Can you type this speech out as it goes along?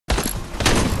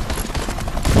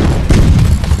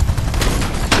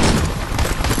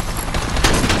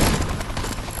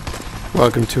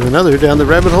Welcome to another Down the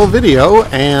Rabbit Hole video,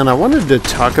 and I wanted to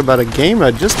talk about a game I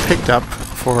just picked up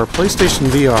for PlayStation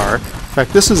VR. In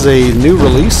fact, this is a new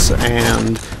release,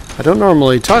 and I don't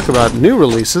normally talk about new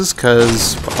releases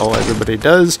because, well, everybody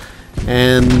does,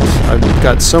 and I've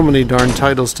got so many darn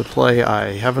titles to play,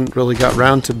 I haven't really got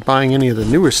around to buying any of the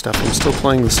newer stuff. I'm still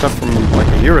playing the stuff from like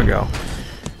a year ago.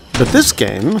 But this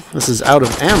game, this is Out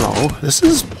of Ammo, this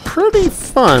is pretty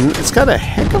fun. It's got a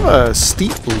heck of a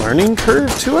steep learning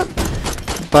curve to it,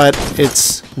 but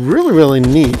it's really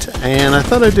neat, and I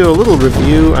thought I'd do a little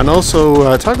review and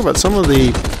also talk about some of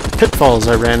the pitfalls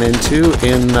I ran into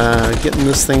in getting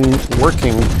this thing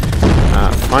working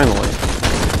finally.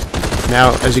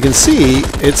 Now, as you can see,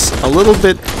 it's a little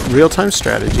bit real-time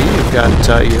strategy. You've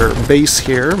got your base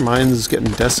here. Mine's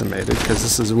getting decimated because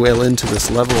this is well into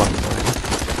this level I'm playing.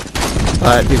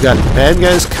 But you've got bad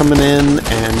guys coming in,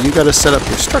 and you got to set up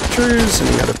your structures, and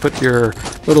you got to put your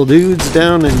little dudes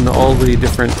down in all the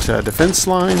different defense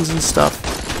lines and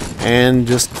stuff, and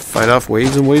just fight off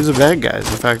waves and waves of bad guys.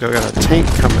 In fact, I've got a tank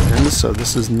coming in, so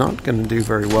this is not going to do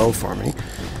very well for me.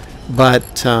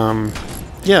 But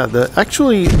yeah,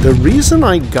 the reason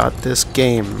I got this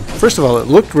game, first of all, it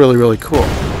looked really cool.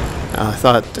 I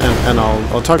thought, and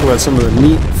I'll talk about some of the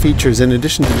neat features in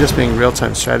addition to just being a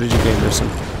real-time strategy game. There's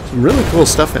some really cool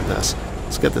stuff in this.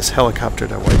 Let's get this helicopter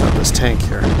to wipe out this tank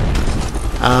here.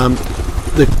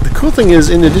 The cool thing is,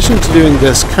 in addition to doing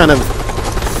this kind of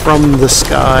from the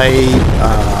sky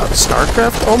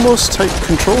StarCraft almost type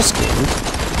control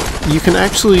scheme, you can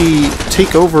actually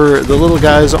take over the little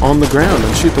guys on the ground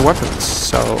and shoot the weapons.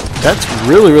 So that's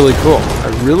really cool.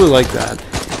 I really like that.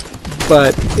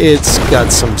 But it's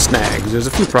got some snags. There's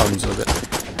a few problems with it.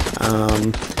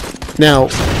 Now,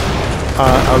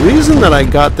 a reason that I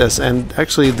got this, and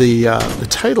actually the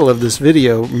title of this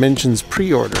video mentions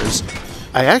pre-orders.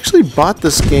 I actually bought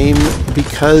this game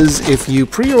because if you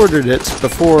pre-ordered it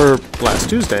before last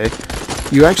Tuesday,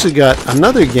 you actually got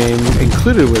another game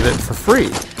included with it for free.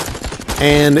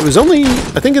 And it was only,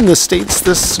 I think in the States,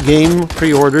 this game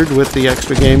pre-ordered with the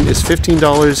extra game is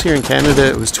 $15. Here in Canada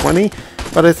it was $20.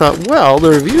 But I thought, well, the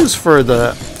reviews for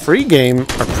the free game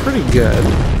are pretty good.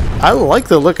 I like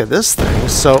the look of this thing,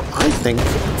 so I think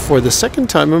for the second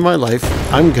time in my life,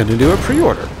 I'm going to do a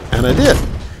pre-order. And I did.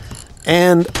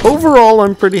 And overall,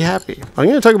 I'm pretty happy. I'm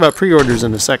going to talk about pre-orders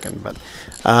in a second, but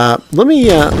let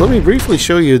me briefly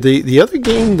show you the other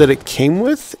game that it came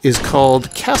with is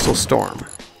called Castle Storm.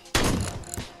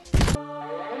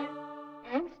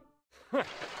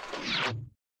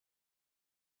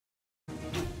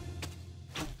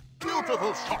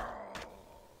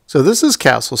 So this is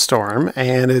Castle Storm,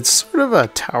 and it's sort of a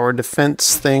tower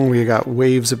defense thing where you got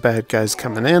waves of bad guys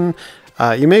coming in.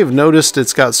 You may have noticed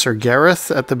it's got Sir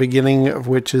Gareth at the beginning,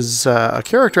 which is a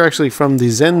character actually from the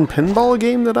Zen pinball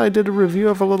game that I did a review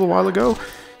of a little while ago.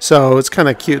 So it's kind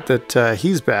of cute that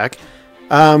he's back.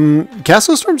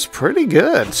 Castle Storm's pretty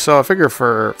good, so I figure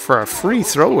for a free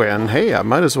throw-in, hey, I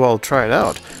might as well try it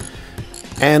out.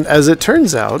 And as it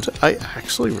turns out, I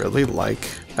actually really like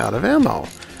Out of Ammo.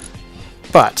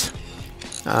 But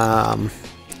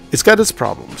it's got its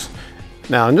problems.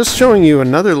 Now, I'm just showing you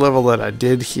another level that I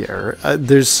did here.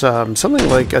 There's something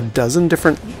like a dozen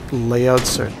different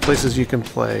layouts or places you can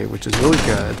play, which is really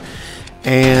good.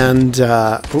 And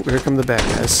oh, here come the bad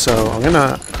guys. So I'm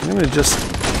gonna just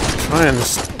try and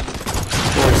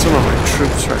deploy some of my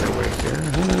troops right away here.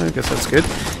 I guess that's good.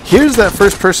 Here's that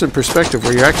first-person perspective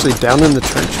where you're actually down in the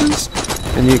trenches,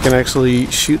 and you can actually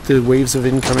shoot the waves of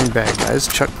incoming bad guys,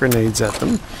 chuck grenades at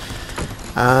them.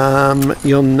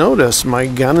 You'll notice my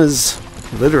gun is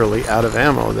literally out of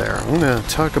ammo there. I'm going to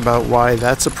talk about why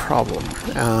that's a problem.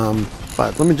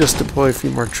 But let me just deploy a few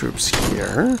more troops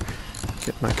here.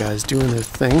 Get my guys doing their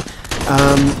thing.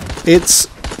 It's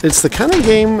the kind of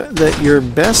game that you're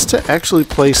best to actually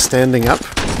play standing up.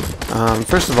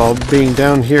 First of all, being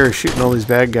down here shooting all these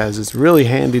bad guys is really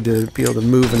handy to be able to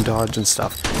move and dodge and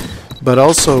stuff. But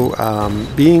also,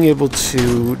 being able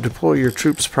to deploy your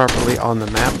troops properly on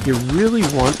the map, you really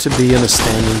want to be in a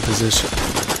standing position.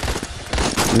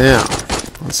 Now,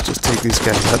 let's just take these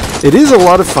guys up. It is a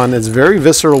lot of fun. It's very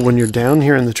visceral when you're down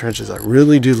here in the trenches. I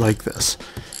really do like this.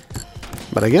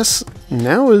 But I guess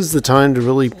now is the time to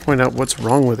really point out what's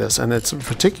wrong with this, and it's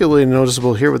particularly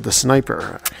noticeable here with the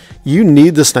sniper. You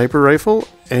need the sniper rifle,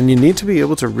 and you need to be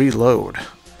able to reload.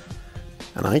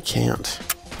 And I can't.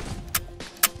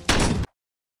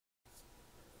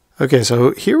 Okay,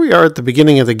 so here we are at the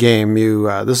beginning of the game.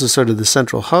 This is sort of the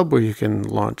central hub where you can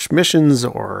launch missions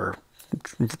or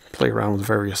play around with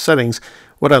various settings.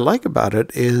 What I like about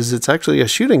it is it's actually a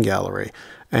shooting gallery,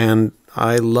 and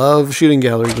I love shooting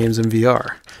gallery games in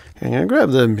VR. I'm going to grab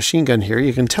the machine gun here.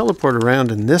 You can teleport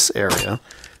around in this area.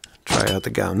 Try out the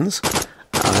guns.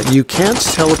 You can't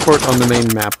teleport on the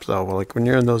main map though. Like when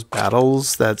you're in those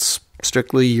battles, that's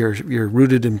strictly you're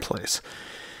rooted in place.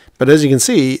 But as you can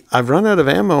see, I've run out of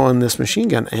ammo on this machine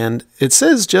gun, and it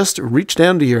says just reach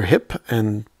down to your hip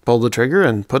and pull the trigger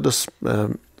and put this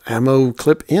ammo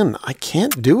clip in. I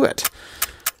can't do it.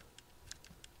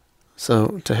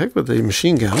 So to heck with the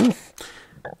machine gun.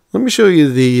 Let me show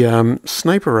you the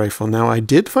sniper rifle. Now I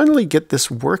did finally get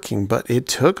this working, but it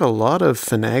took a lot of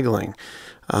finagling.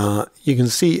 You can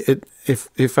see it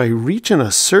if I reach in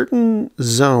a certain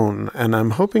zone, and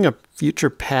I'm hoping a future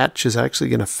patch is actually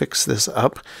going to fix this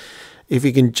up. If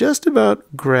you can just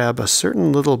about grab a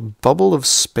certain little bubble of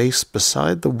space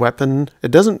beside the weapon,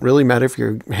 it doesn't really matter if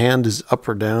your hand is up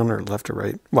or down or left or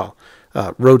right. Well,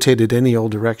 rotated any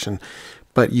old direction.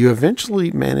 But you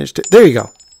eventually manage to... There you go.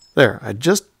 There.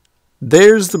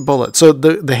 There's the bullet. So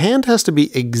the hand has to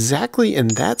be exactly in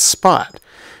that spot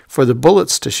for the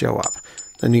bullets to show up.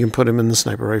 Then you can put them in the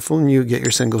sniper rifle and you get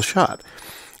your single shot,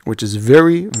 which is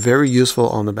very, very useful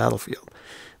on the battlefield.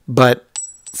 But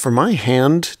for my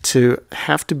hand to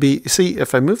have to be... See,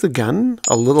 if I move the gun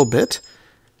a little bit,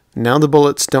 now the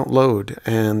bullets don't load,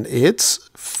 and it's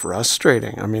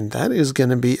frustrating. I mean, that is going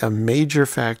to be a major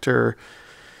factor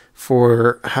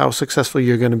for how successful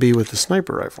you're going to be with the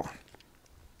sniper rifle.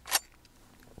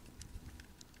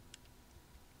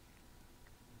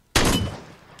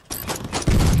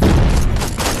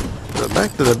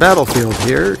 Back to the battlefield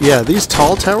here. Yeah, these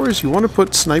tall towers, you want to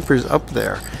put snipers up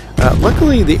there.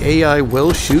 Luckily, the AI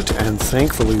will shoot and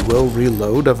thankfully will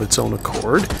reload of its own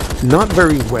accord. Not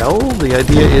very well. The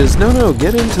idea is, no,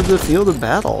 get into the field of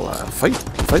battle. Fight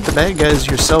the bad guys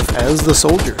yourself as the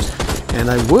soldiers.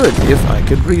 And I would if I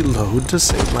could reload to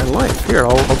save my life. Here,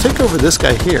 I'll take over this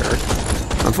guy here.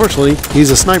 Unfortunately,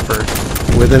 he's a sniper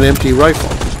with an empty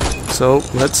rifle. So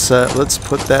let's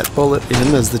put that bullet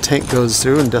in as the tank goes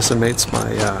through and decimates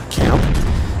my camp.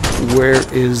 Where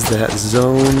is that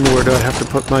zone? Where do I have to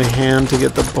put my hand to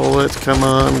get the bullet? Come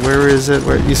on, where is it?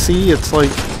 Where you see, it's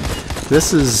like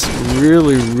this is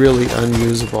really, really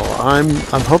unusable. I'm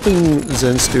hoping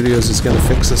Zen Studios is going to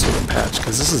fix this with a patch,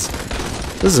 because this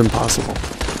is impossible.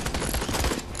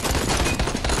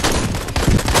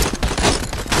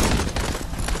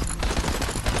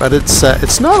 But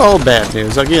it's not all bad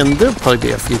news. Again, there'll probably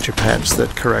be a future patch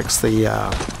that corrects the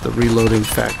reloading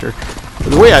factor.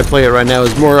 But the way I play it right now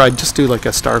is more I just do like a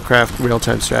StarCraft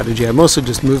real-time strategy. I mostly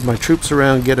just move my troops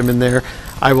around, get them in there.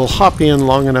 I will hop in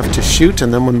long enough to shoot,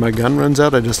 and then when my gun runs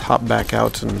out, I just hop back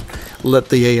out and let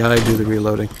the AI do the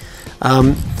reloading.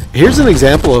 Here's an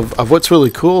example of what's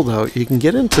really cool, though. You can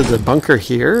get into the bunker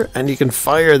here, and you can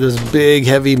fire this big,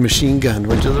 heavy machine gun,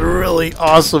 which is really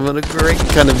awesome and a great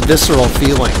kind of visceral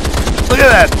feeling. Look at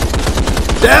that!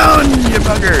 Down, you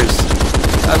buggers!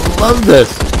 I love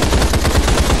this.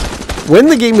 When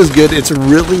the game is good, it's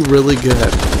really, really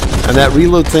good. And that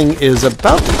reload thing is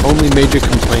about the only major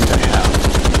complaint I have.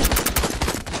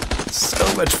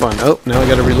 So much fun. Oh, now I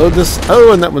gotta reload this.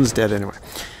 Oh, and that one's dead anyway.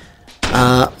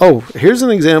 Oh, here's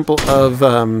an example of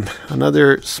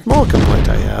another small complaint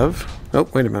I have. Oh,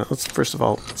 wait a minute. First of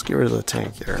all, let's get rid of the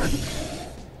tank here.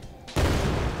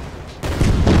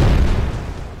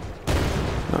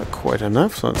 Not quite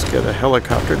enough, so let's get a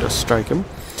helicopter to strike him.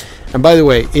 And by the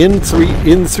way, in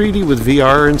 3D with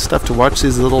VR and stuff, to watch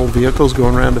these little vehicles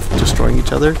going around destroying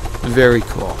each other, very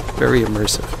cool, very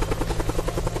immersive.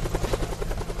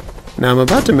 Now I'm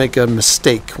about to make a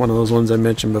mistake, one of those ones I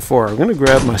mentioned before. I'm going to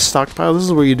grab my stockpile. This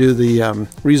is where you do the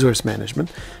resource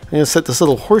management. I'm going to set this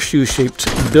little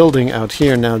horseshoe-shaped building out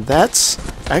here. Now that's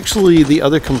actually the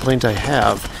other complaint I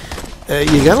have.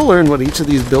 You got to learn what each of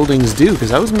these buildings do,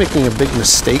 because I was making a big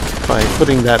mistake by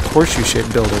putting that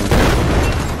horseshoe-shaped building there.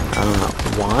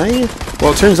 Why?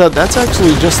 Well, it turns out that's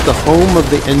actually just the home of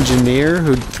the engineer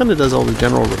who kind of does all the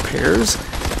general repairs.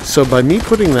 So by me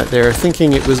putting that there,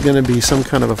 thinking it was going to be some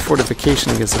kind of a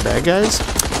fortification against the bad guys,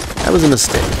 that was a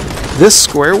mistake. This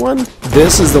square one,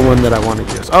 this is the one that I want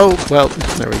to use. Oh, well,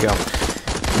 there we go.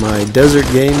 My desert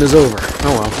game is over.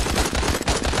 Oh well.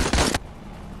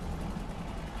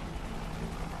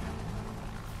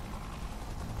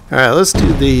 Alright, let's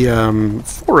do the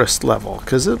forest level,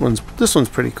 because this one's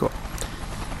pretty cool.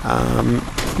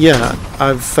 Yeah,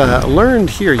 I've learned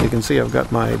here, you can see I've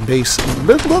got my base a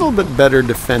little bit better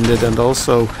defended, and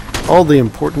also all the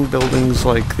important buildings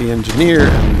like the engineer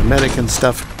and the medic and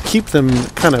stuff, keep them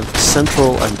kind of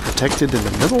central and protected in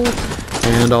the middle,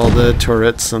 and all the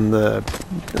turrets and the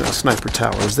sniper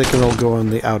towers, they can all go on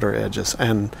the outer edges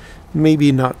and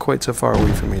maybe not quite so far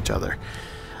away from each other.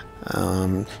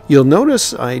 You'll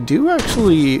notice I do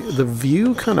actually, the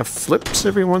view kind of flips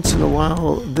every once in a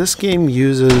while. This game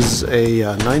uses a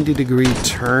 90-degree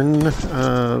turn,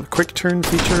 quick turn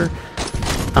feature.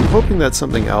 I'm hoping that's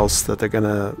something else that they're going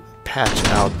to patch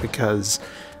out, because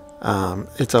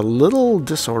it's a little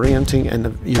disorienting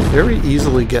and you very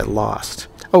easily get lost.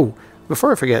 Oh,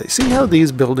 before I forget, see how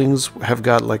these buildings have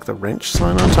got like the wrench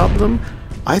sign on top of them?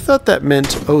 I thought that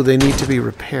meant, oh, they need to be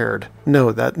repaired.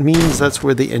 No, that means that's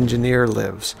where the engineer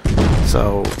lives.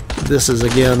 So this is,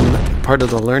 again, part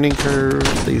of the learning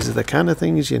curve. These are the kind of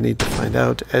things you need to find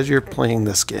out as you're playing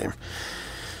this game.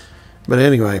 But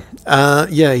anyway,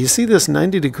 yeah, you see this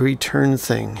 90-degree turn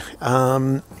thing.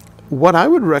 What I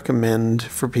would recommend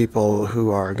for people who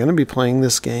are going to be playing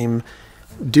this game,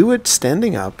 do it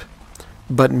standing up,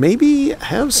 but maybe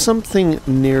have something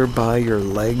nearby your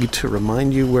leg to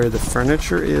remind you where the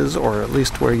furniture is, or at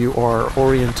least where you are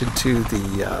oriented to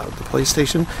the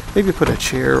PlayStation. Maybe put a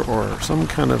chair or some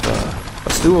kind of a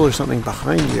stool or something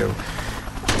behind you,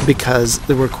 because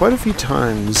there were quite a few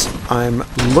times I'm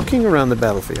looking around the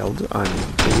battlefield,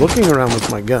 I'm looking around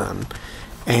with my gun,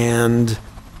 and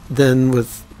then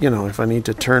with, you know, if I need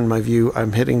to turn my view,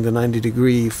 I'm hitting the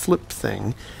 90-degree flip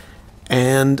thing.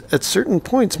 And at certain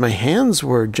points, my hands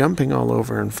were jumping all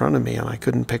over in front of me, and I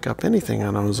couldn't pick up anything.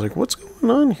 And I was like, what's going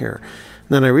on here? And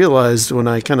then I realized when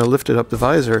I kind of lifted up the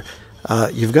visor,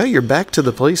 you've got your back to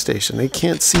the PlayStation. They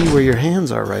can't see where your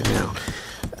hands are right now.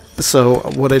 So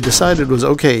what I decided was,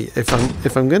 okay, if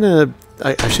I'm gonna,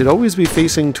 I should always be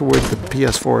facing toward the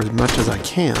PS4 as much as I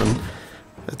can.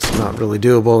 It's not really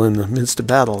doable in the midst of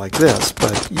battle like this,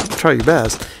 but you try your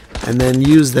best. And then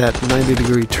use that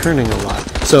 90-degree turning a lot.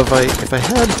 So if I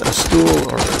had a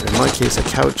stool, or in my case a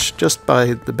couch, just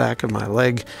by the back of my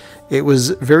leg, it was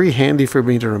very handy for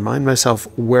me to remind myself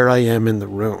where I am in the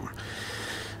room.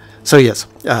 So yes,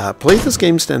 play this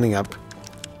game standing up.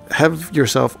 Have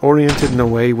yourself oriented in a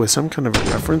way with some kind of a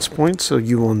reference point so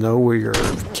you will know where your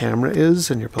camera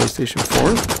is in your PlayStation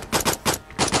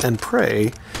 4. And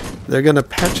pray they're going to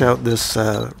patch out this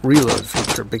reload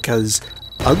feature, because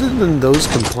other than those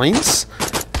complaints,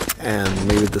 and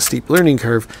maybe the steep learning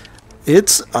curve,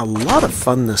 it's a lot of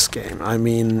fun, this game. I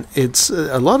mean, it's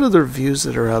a lot of the reviews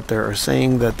that are out there are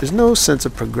saying that there's no sense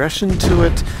of progression to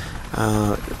it.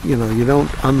 You know, you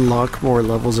don't unlock more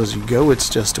levels as you go. It's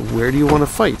just, where do you want to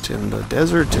fight? In the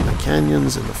desert, in the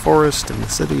canyons, in the forest, in the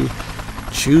city.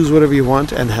 Choose whatever you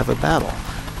want and have a battle.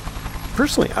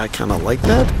 Personally, I kind of like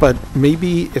that, but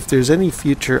maybe if there's any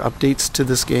future updates to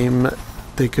this game,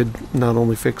 they could not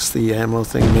only fix the ammo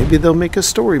thing, maybe they'll make a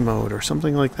story mode or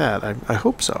something like that. I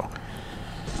hope so.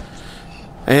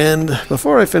 And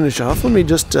before I finish off, let me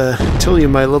just tell you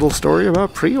my little story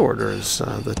about pre-orders,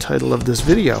 the title of this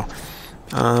video.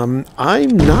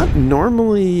 I'm not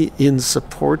normally in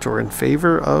support or in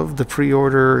favor of the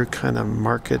pre-order kind of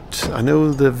market. I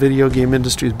know the video game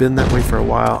industry has been that way for a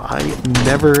while. I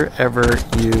never ever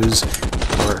use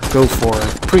or go for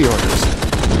pre-orders.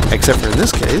 Except for in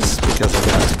this case, because I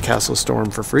got Castle Storm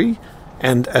for free,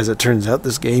 and as it turns out,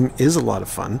 this game is a lot of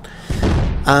fun.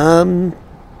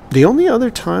 The only other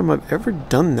time I've ever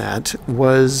done that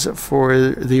was for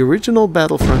the original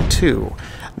Battlefront 2.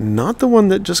 Not the one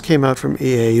that just came out from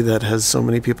EA that has so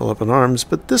many people up in arms,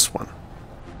 but this one.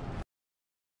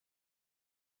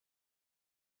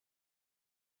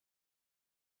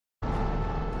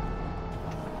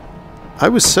 I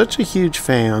was such a huge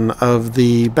fan of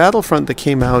the Battlefront that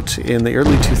came out in the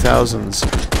early 2000s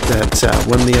that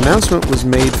when the announcement was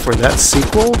made for that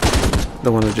sequel,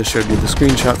 the one I just showed you the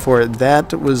screenshot for it,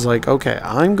 that was like, okay,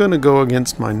 I'm going to go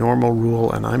against my normal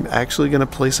rule and I'm actually going to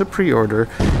place a pre-order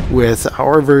with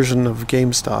our version of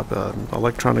GameStop,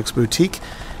 Electronics Boutique,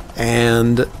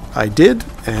 and I did,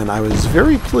 and I was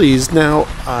very pleased. Now,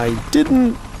 I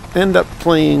didn't end up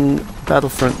playing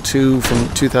Battlefront 2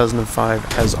 from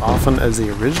 2005 as often as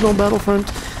the original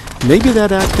Battlefront. Maybe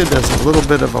that acted as a little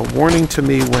bit of a warning to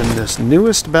me when this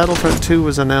newest Battlefront 2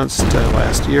 was announced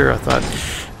last year. I thought,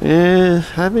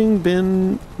 having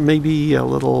been maybe a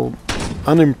little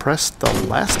unimpressed the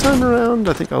last time around,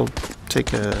 I think I'll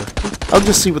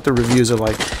just see what the reviews are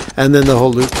like. And then the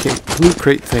whole loot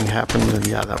crate thing happened, and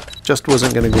yeah, that just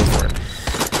wasn't going to go for it.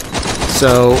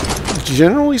 So,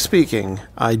 generally speaking,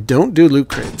 I don't do loot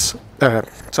crates. I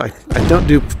don't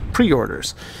do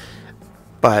pre-orders.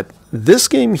 But this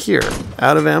game here,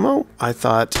 Out of Ammo, I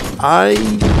thought, I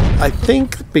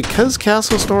think because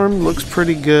Castle Storm looks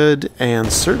pretty good,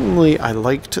 and certainly I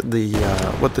liked the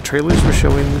what the trailers were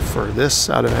showing for this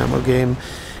Out of Ammo game,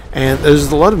 and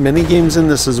there's a lot of mini games in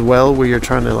this as well where you're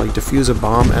trying to like defuse a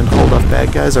bomb and hold off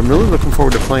bad guys. I'm really looking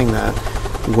forward to playing that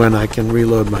when I can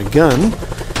reload my gun.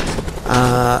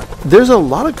 There's a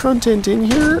lot of content in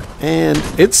here, and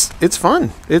it's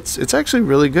fun. It's actually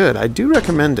really good. I do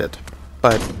recommend it,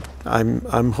 but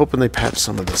I'm hoping they patch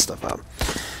some of this stuff up.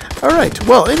 Alright,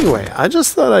 well anyway, I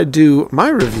just thought I'd do my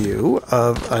review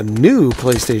of a new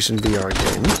PlayStation VR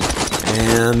game,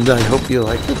 and I hope you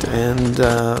like it, and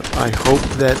I hope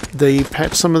that they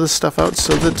patch some of this stuff out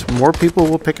so that more people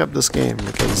will pick up this game,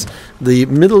 because the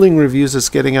middling reviews it's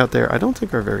getting out there I don't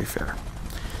think are very fair.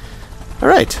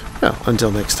 Alright, well,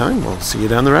 until next time, we'll see you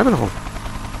down the rabbit hole.